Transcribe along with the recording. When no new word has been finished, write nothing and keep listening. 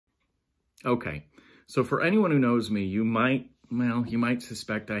Okay, so for anyone who knows me, you might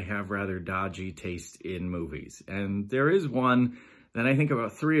suspect I have rather dodgy taste in movies. And there is one that I think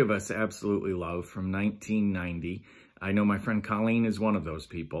about three of us absolutely love from 1990. I know my friend Colleen is one of those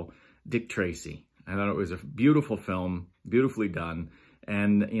people. Dick Tracy. I thought it was a beautiful film, beautifully done.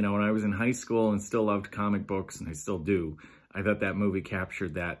 And, you know, when I was in high school and still loved comic books, and I still do, I thought that movie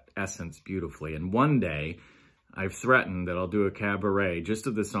captured that essence beautifully. And one day, I've threatened that I'll do a cabaret just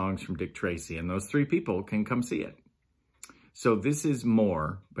of the songs from Dick Tracy, and those three people can come see it. So this is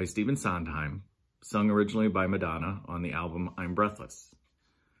More by Stephen Sondheim, sung originally by Madonna on the album I'm Breathless.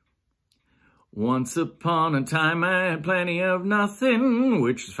 Once upon a time I had plenty of nothing,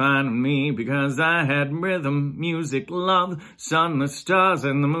 which is fine with me because I had rhythm, music, love, sun, the stars,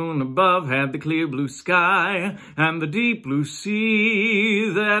 and the moon above, had the clear blue sky and the deep blue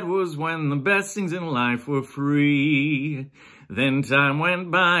sea. That was when the best things in life were free. Then time went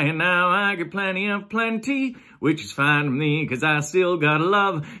by and now I get plenty of plenty, which is fine with me because I still got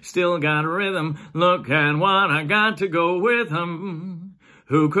love, still got rhythm. Look at what I got to go with 'em.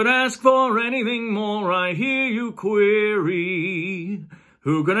 Who could ask for anything more, I hear you query?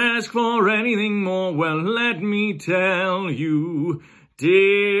 Who could ask for anything more? Well, let me tell you,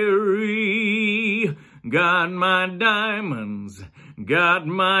 dearie. Got my diamonds, got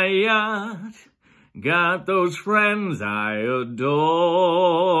my yacht, got those friends I adore.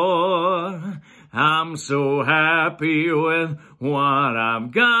 I'm so happy with what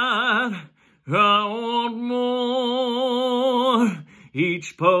I've got, I want more.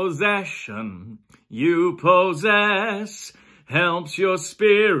 Each possession you possess helps your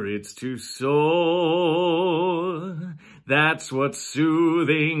spirits to soar. That's what's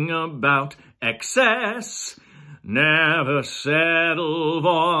soothing about excess. Never settle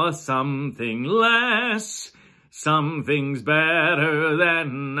for something less. Something's better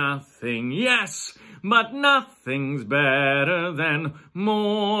than nothing, yes, but nothing's better than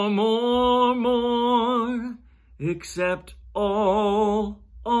more, more, more. Except all,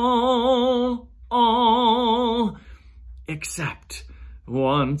 except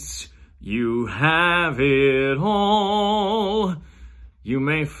once you have it all, you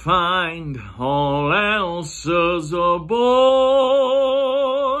may find all else a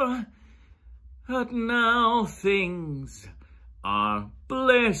bore. But now things are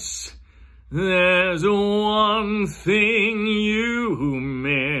bliss. There's one thing you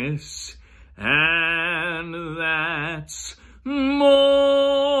miss, and that's more.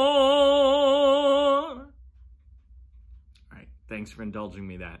 All right, thanks for indulging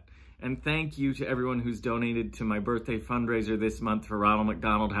me that. And thank you to everyone who's donated to my birthday fundraiser this month for Ronald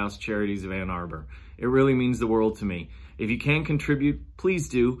McDonald House Charities of Ann Arbor. It really means the world to me. If you can contribute, please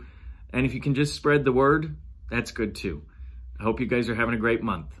do. And if you can just spread the word, that's good too. I hope you guys are having a great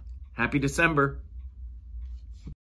month. Happy December.